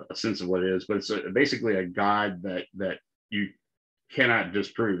get a sense of what it is. But it's basically a God that you cannot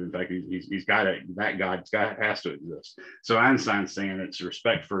disprove. In fact, he's got it. That God has to exist. So Einstein's saying it's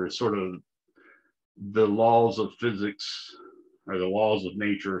respect for sort of the laws of physics or the laws of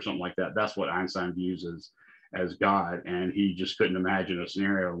nature or something like that. That's what Einstein views as God, and he just couldn't imagine a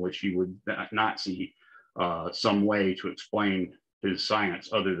scenario in which he would not see some way to explain his science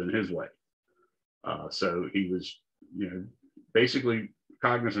other than his way. So he was, basically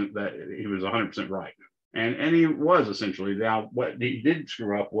cognizant that he was 100% right, and he was essentially. Now, what he did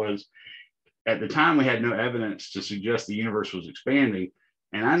screw up was, at the time we had no evidence to suggest the universe was expanding,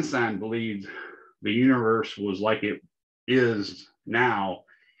 and Einstein believed the universe was like it is now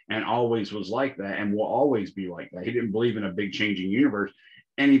and always was like that and will always be like that. He didn't believe in a big changing universe,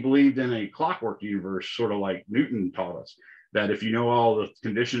 and he believed in a clockwork universe, sort of like Newton taught us, that if you know all the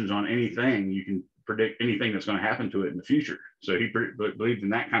conditions on anything, you can predict anything that's going to happen to it in the future. So he believed in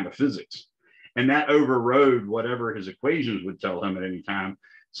that kind of physics, and that overrode whatever his equations would tell him at any time.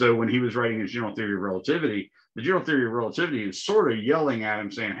 So when he was writing his general theory of relativity, the general theory of relativity is sort of yelling at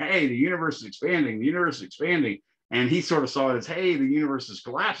him saying, hey, the universe is expanding, the universe is expanding. And he sort of saw it as, hey, the universe is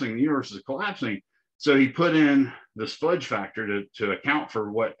collapsing, the universe is collapsing. So he put in this fudge factor to account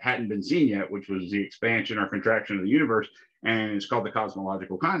for what hadn't been seen yet, which was the expansion or contraction of the universe. And it's called the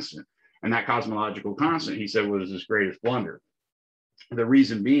cosmological constant. And that cosmological constant, he said, was his greatest blunder. The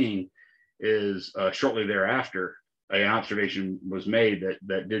reason being is shortly thereafter, an observation was made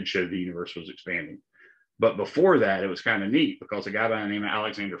that did show the universe was expanding. But before that, it was kind of neat because a guy by the name of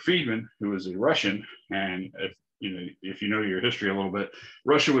Alexander Friedman, who was a Russian, and if you know your history a little bit,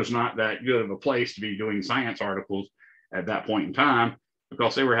 Russia was not that good of a place to be doing science articles at that point in time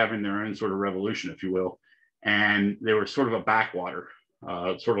because they were having their own sort of revolution, if you will. And they were sort of a backwater,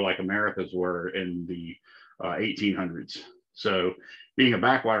 sort of like America's were in the 1800s. So being a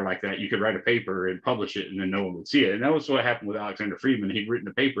backwater like that, you could write a paper and publish it and then no one would see it. And that was what happened with Alexander Friedman. He'd written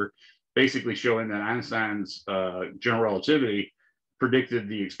a paper basically showing that Einstein's general relativity predicted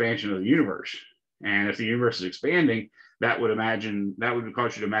the expansion of the universe. And if the universe is expanding, that would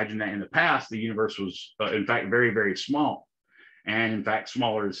cause you to imagine that in the past, the universe was in fact very, very small. And in fact,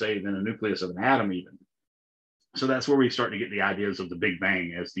 smaller to say than a nucleus of an atom even. So that's where we start to get the ideas of the Big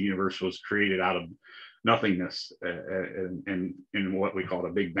Bang, as the universe was created out of nothingness in what we call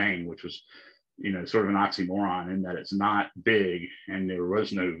a Big Bang, which was, sort of an oxymoron in that it's not big and there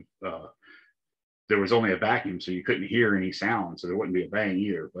was only a vacuum, so you couldn't hear any sound, so there wouldn't be a bang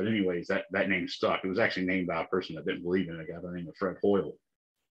either. But anyways, that name stuck. It was actually named by a person that didn't believe in it, a guy by the name of Fred Hoyle.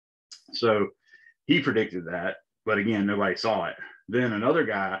 So he predicted that, but again, nobody saw it. Then another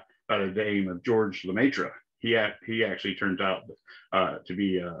guy by the name of George Lemaitre, he actually turns out to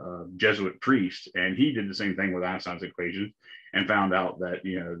be a Jesuit priest, and he did the same thing with Einstein's equations and found out that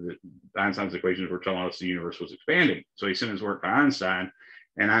that Einstein's equations were telling us the universe was expanding. So he sent his work to Einstein,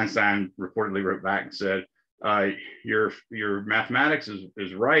 and Einstein reportedly wrote back and said, your mathematics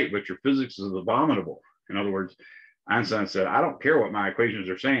is right, but your physics is abominable. In other words, Einstein said, I don't care what my equations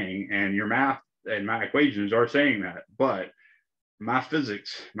are saying, and your math and my equations are saying that, but my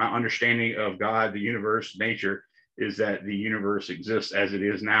physics, my understanding of God, the universe, nature, is that the universe exists as it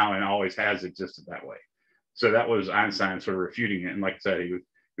is now and always has existed that way. So that was Einstein sort of refuting it. And like I said,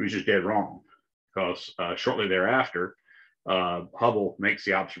 he was just dead wrong, because shortly thereafter, Hubble makes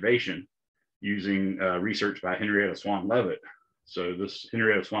the observation using research by Henrietta Swan Leavitt. So this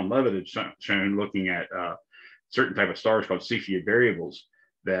Henrietta Swan Leavitt had shown, looking at certain type of stars called Cepheid variables,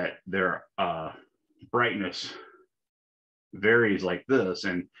 that their brightness varies like this.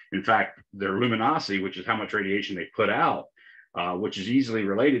 And in fact, their luminosity, which is how much radiation they put out, which is easily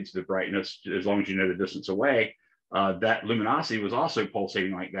related to the brightness as long as you know the distance away, that luminosity was also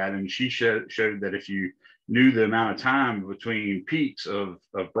pulsating like that. And she showed that if you knew the amount of time between peaks of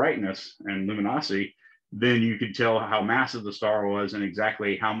brightness and luminosity, then you could tell how massive the star was and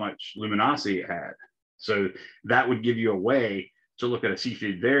exactly how much luminosity it had. So that would give you a way to look at a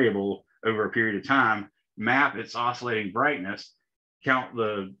Cepheid variable over a period of time, map its oscillating brightness,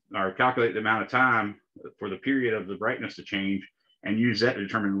 calculate the amount of time for the period of the brightness to change, and use that to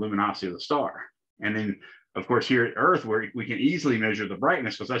determine the luminosity of the star. And then, of course, here at Earth, where we can easily measure the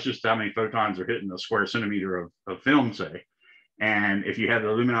brightness, because that's just how many photons are hitting a square centimeter of film, say. And if you have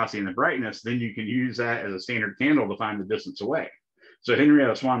the luminosity and the brightness, then you can use that as a standard candle to find the distance away. So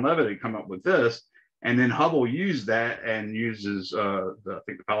Henrietta Swan Leavitt had come up with this, and then Hubble used that and uses, I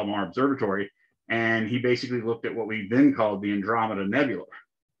think, the Palomar Observatory, and he basically looked at what we then called the Andromeda Nebula.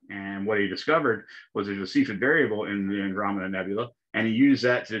 And what he discovered was there's a Cepheid variable in the Andromeda Nebula, and he used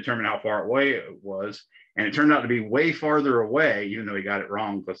that to determine how far away it was. And it turned out to be way farther away, even though he got it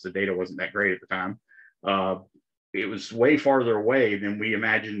wrong because the data wasn't that great at the time. It was way farther away than we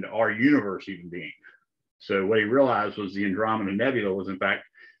imagined our universe even being. So what he realized was the Andromeda Nebula was in fact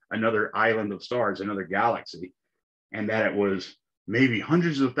another island of stars, another galaxy, and that it was maybe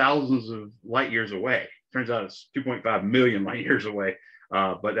hundreds of thousands of light years away. Turns out it's 2.5 million light years away,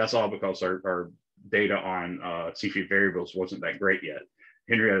 but that's all because our data on Cepheid variables wasn't that great yet.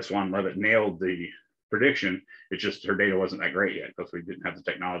 Henrietta Swan-Leavitt nailed the prediction. It's just her data wasn't that great yet because we didn't have the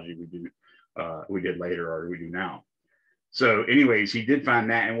technology we did later or we do now. So anyways, he did find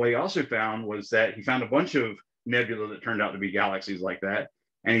that. And what he also found was that he found a bunch of nebula that turned out to be galaxies like that.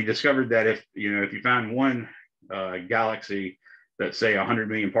 And he discovered that if you found one galaxy that's say 100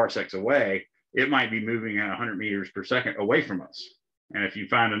 million parsecs away, it might be moving at 100 meters per second away from us. And if you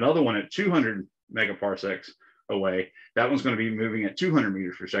find another one at 200 megaparsecs away, that one's going to be moving at 200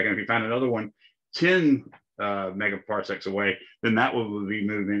 meters per second. If you find another one 10 megaparsecs away, then that will be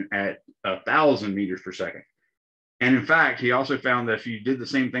moving at 1,000 meters per second. And in fact, he also found that if you did the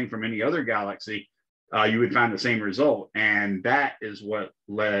same thing from any other galaxy, you would find the same result. And that is what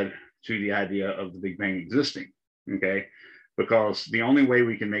led to the idea of the Big Bang existing, okay? Because the only way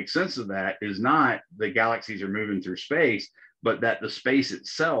we can make sense of that is not the galaxies are moving through space, but that the space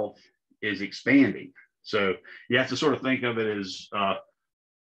itself is expanding. So you have to sort of think of it as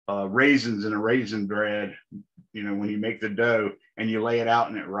raisins in a raisin bread, when you make the dough and you lay it out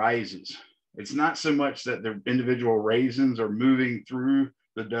and it rises. It's not so much that the individual raisins are moving through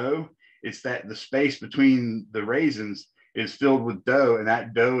the dough, it's that the space between the raisins is filled with dough and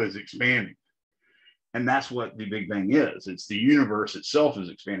that dough is expanding. And that's what the Big Bang is. It's the universe itself is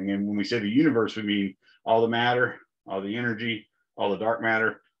expanding. And when we say the universe, we mean all the matter, all the energy, all the dark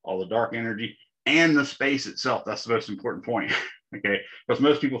matter, all the dark energy, and the space itself. That's the most important point, okay? Because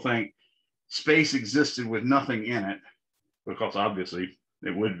most people think space existed with nothing in it, because obviously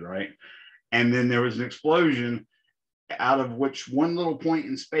it would, right? And then there was an explosion out of which one little point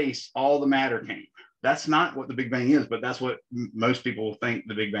in space, all the matter came. That's not what the Big Bang is, but that's what most people think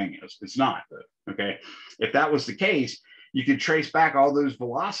the Big Bang is. It's not, though, okay? If that was the case, you could trace back all those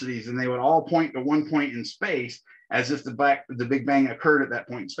velocities and they would all point to one point in space as if the Big Bang occurred at that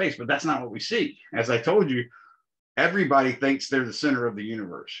point in space, but that's not what we see. As I told you, everybody thinks they're the center of the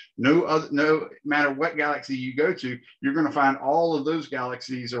universe. No matter what galaxy you go to, you're going to find all of those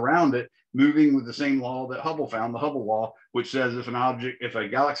galaxies around it moving with the same law that Hubble found, the Hubble law, which says if a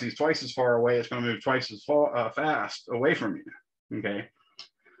galaxy is twice as far away, it's going to move twice as fast away from you. Okay.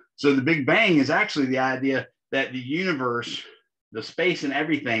 So the Big Bang is actually the idea that the universe, the space and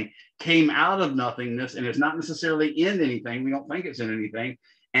everything came out of nothingness and it's not necessarily in anything. We don't think it's in anything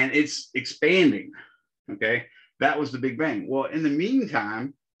and it's expanding. Okay. That was the Big Bang. Well, in the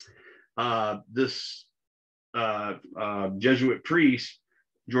meantime, this Jesuit priest,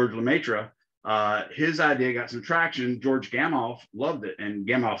 George Lemaitre, his idea got some traction. George Gamow loved it. And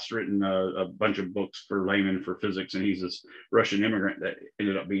Gamow's written a bunch of books for laymen for physics. And he's this Russian immigrant that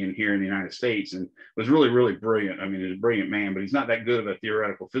ended up being here in the United States and was really, really brilliant. I mean, he's a brilliant man, but he's not that good of a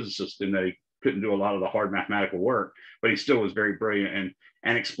theoretical physicist in that he couldn't do a lot of the hard mathematical work, but he still was very brilliant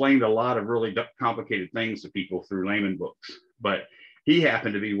and explained a lot of really complicated things to people through layman books. But he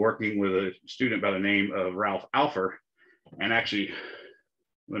happened to be working with a student by the name of Ralph Alpher. And actually,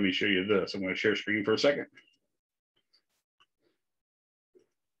 let me show you this. I'm going to share screen for a second.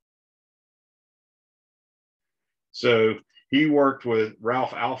 So he worked with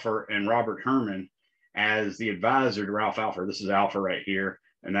Ralph Alpher and Robert Herman as the advisor to Ralph Alpher. This is Alpher right here,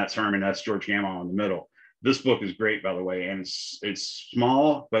 and that's Herman. That's George Gamow in the middle. This book is great, by the way, and it's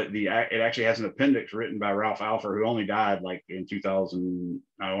small, but it actually has an appendix written by Ralph Alpher, who only died like in 2000,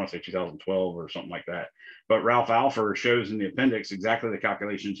 I want to say 2012 or something like that. But Ralph Alpher shows in the appendix exactly the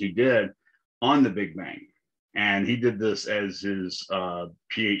calculations he did on the Big Bang, and he did this as his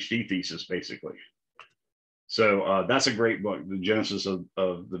PhD thesis, basically. So that's a great book, The Genesis of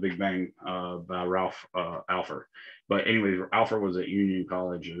the Big Bang by Ralph Alpher. But anyways, Alpher was at Union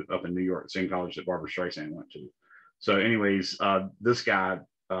College up in New York, the same college that Barbara Streisand went to. So anyways, this guy,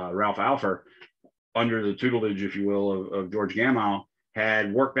 Ralph Alpher, under the tutelage, if you will, of George Gamow,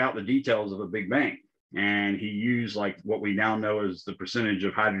 had worked out the details of a Big Bang. And he used like what we now know as the percentage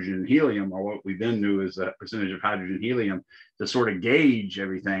of hydrogen and helium, or what we then knew as the percentage of hydrogen and helium, to sort of gauge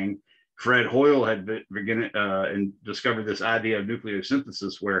everything. Fred Hoyle had and discovered this idea of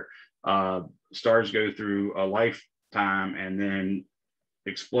nucleosynthesis, where stars go through a lifetime and then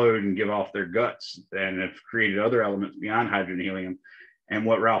explode and give off their guts, and have created other elements beyond hydrogen and helium. And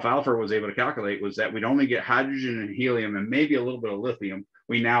what Ralph Alpher was able to calculate was that we'd only get hydrogen and helium and maybe a little bit of lithium.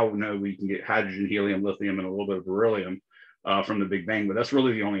 We now know we can get hydrogen, helium, lithium, and a little bit of beryllium from the Big Bang, but that's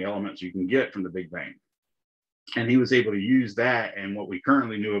really the only elements you can get from the Big Bang. And he was able to use that and what we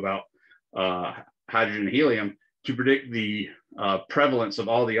currently knew about hydrogen and helium to predict the prevalence of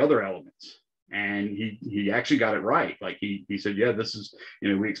all the other elements. And he actually got it right. Like he said, yeah, this is,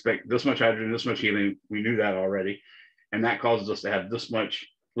 we expect this much hydrogen, this much helium. We knew that already. And that causes us to have this much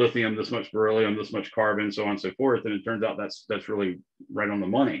lithium, this much beryllium, this much carbon, so on and so forth. And it turns out that's really right on the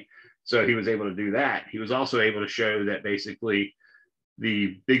money. So he was able to do that. He was also able to show that basically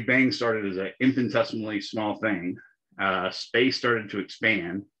the Big Bang started as an infinitesimally small thing. Space started to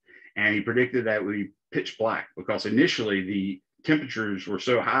expand, and he predicted that it would be pitch black because initially the temperatures were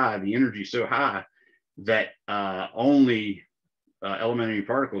so high, the energy so high that only elementary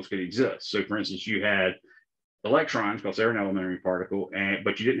particles could exist. So for instance, you had electrons because they're an elementary particle,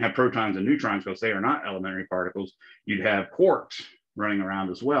 but you didn't have protons and neutrons because they are not elementary particles. You'd have quarks running around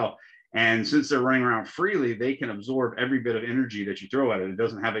as well. And since they're running around freely, they can absorb every bit of energy that you throw at it. It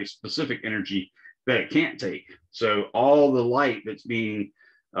doesn't have a specific energy that it can't take. So all the light that's being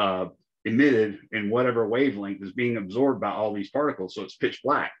emitted in whatever wavelength is being absorbed by all these particles. So it's pitch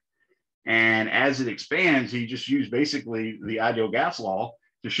black. And as it expands, he just used basically the ideal gas law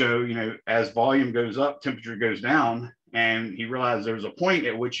to show, as volume goes up, temperature goes down. And he realized there was a point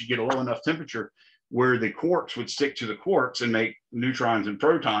at which you get a low enough temperature where the quarks would stick to the quarks and make neutrons and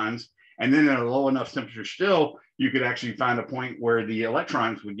protons. And then at a low enough temperature still, you could actually find a point where the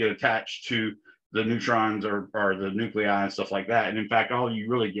electrons would get attached to the neutrons or the nuclei and stuff like that. And in fact, all you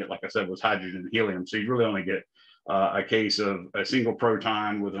really get, like I said, was hydrogen and helium. So you really only get a case of a single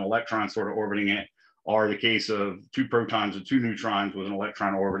proton with an electron sort of orbiting it, or the case of two protons and two neutrons with an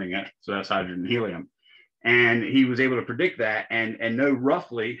electron orbiting it. So that's hydrogen and helium. And he was able to predict that and know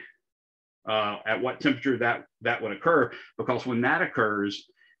roughly at what temperature that would occur, because when that occurs,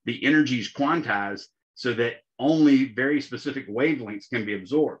 the energy is quantized so that only very specific wavelengths can be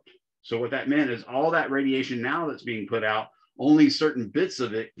absorbed. So what that meant is all that radiation now that's being put out, only certain bits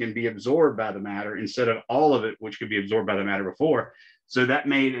of it can be absorbed by the matter instead of all of it, which could be absorbed by the matter before. So that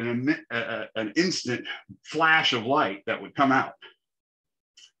made an instant flash of light that would come out.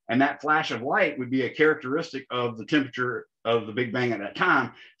 And that flash of light would be a characteristic of the temperature of the Big Bang at that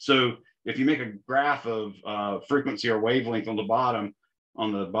time. So if you make a graph of frequency or wavelength on the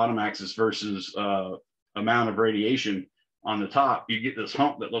bottom axis versus amount of radiation on the top, you get this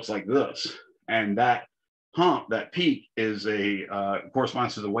hump that looks like this. And that hump, that peak, is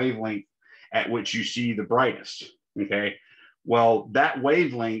corresponds to the wavelength at which you see the brightest. Okay. Well, that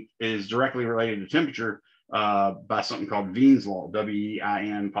wavelength is directly related to temperature by something called Wien's law,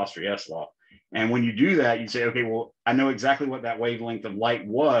 W-E-I-N'(S) law. And when you do that, you say, okay, well, I know exactly what that wavelength of light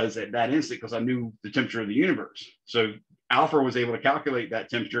was at that instant because I knew the temperature of the universe. So Alpher was able to calculate that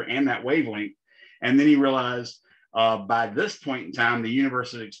temperature and that wavelength. And then he realized by this point in time, the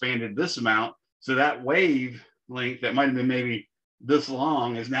universe had expanded this amount. So that wavelength that might have been maybe this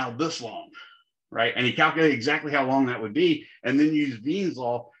long is now this long, right? And he calculated exactly how long that would be, and then used Wien's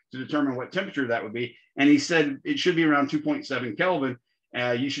law to determine what temperature that would be. And he said it should be around 2.7 Kelvin.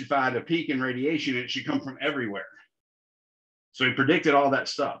 You should find a peak in radiation, and it should come from everywhere. So he predicted all that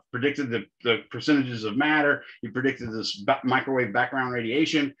stuff, predicted the percentages of matter. He predicted this microwave background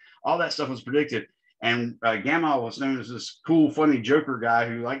radiation. All that stuff was predicted. And Gamow was known as this cool, funny joker guy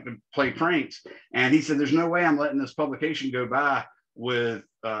who liked to play pranks. And he said, there's no way I'm letting this publication go by with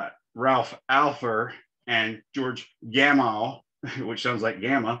Ralph Alpher and George Gamow, which sounds like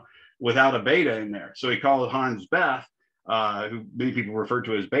gamma, without a beta in there. So he called Hans Bethe, who many people refer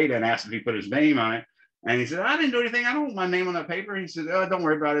to as Beta, and asked if he put his name on it. And he said, I didn't do anything. I don't want my name on that paper. He said, oh, don't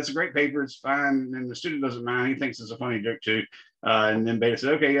worry about it. It's a great paper. It's fine. And the student doesn't mind. He thinks it's a funny joke too. And then Beta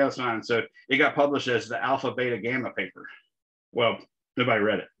said, okay, yeah, that's fine. So it got published as the Alpha Beta Gamma paper. Well, nobody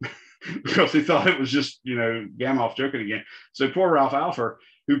read it because they thought it was just, Gamow joking again. So poor Ralph Alpher,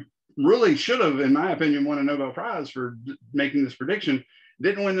 who really should have, in my opinion, won a Nobel Prize for making this prediction,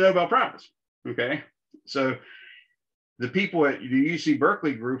 didn't win the Nobel Prize. Okay. So the people at the UC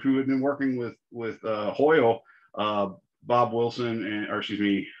Berkeley group who had been working with Hoyle, Bob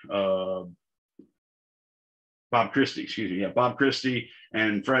Christie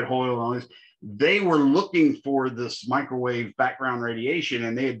and Fred Hoyle and all these, they were looking for this microwave background radiation,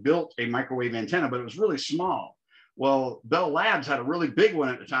 and they had built a microwave antenna, but it was really small. Well, Bell Labs had a really big one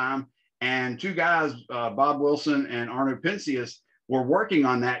at the time, and two guys, Bob Wilson and Arno Penzias, were working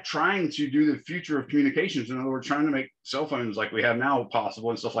on that, trying to do the future of communications. In other words, trying to make cell phones like we have now possible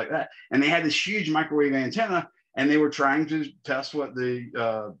and stuff like that. And they had this huge microwave antenna, and they were trying to test what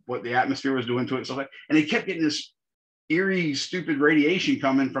the atmosphere was doing to it and stuff like that. And they kept getting this eerie, stupid radiation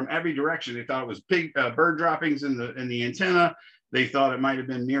coming from every direction. They thought it was big bird droppings in the antenna. They thought it might have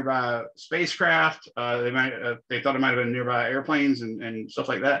been nearby spacecraft. They thought it might have been nearby airplanes and stuff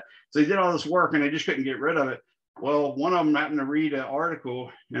like that. So they did all this work and they just couldn't get rid of it. Well, one of them happened to read an article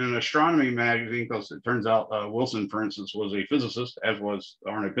in an astronomy magazine, because it turns out Wilson, for instance, was a physicist, as was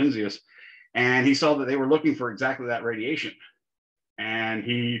Arno Penzias, and he saw that they were looking for exactly that radiation. And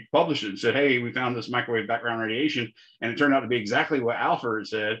he published it and said, hey, we found this microwave background radiation. And it turned out to be exactly what Alpher had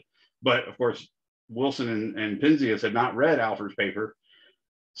said. But of course, Wilson and Penzias had not read Alpher's paper.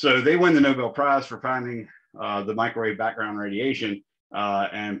 So they win the Nobel Prize for finding the microwave background radiation,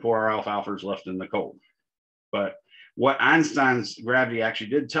 and poor Ralph Alpher's left in the cold. But what Einstein's gravity actually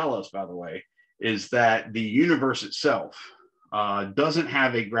did tell us, by the way, is that the universe itself doesn't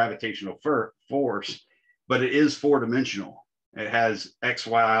have a gravitational force, but it is four-dimensional. It has X,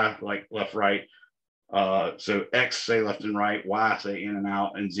 Y, like left, right. So X, say left and right, Y, say in and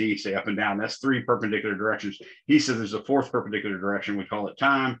out, and Z, say up and down. That's three perpendicular directions. He said there's a fourth perpendicular direction. We call it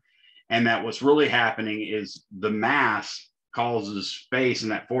time. And that what's really happening is the mass causes space in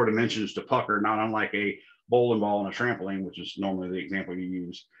that four dimensions to pucker, not unlike a bowling ball and a trampoline, which is normally the example you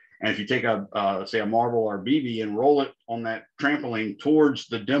use. And if you take say a marble or a BB and roll it on that trampoline towards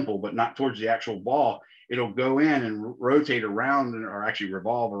the dimple, but not towards the actual ball, it'll go in and rotate around, or actually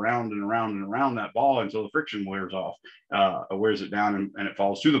revolve around and around and around that ball until the friction wears off, wears it down, and it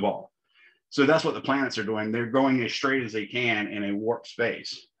falls to the ball. So that's what the planets are doing. They're going as straight as they can in a warped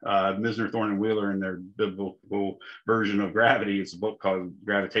space. Misner, Thorne, and Wheeler, in their biblical version of gravity, it's a book called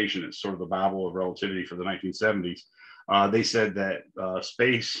Gravitation. It's sort of the Bible of relativity for the 1970s. They said that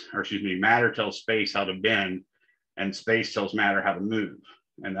matter tells space how to bend, and space tells matter how to move.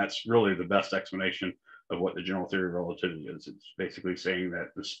 And that's really the best explanation of what the general theory of relativity is. It's basically saying that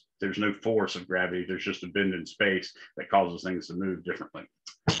there's no force of gravity. There's just a bend in space that causes things to move differently.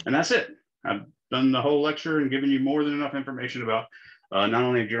 And that's it. I've done the whole lecture and given you more than enough information about not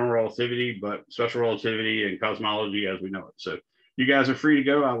only general relativity, but special relativity and cosmology as we know it. So you guys are free to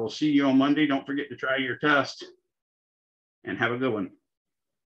go. I will see you on Monday. Don't forget to try your test, and have a good one.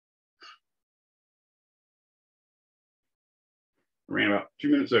 Ran about 2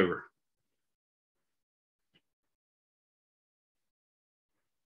 minutes over.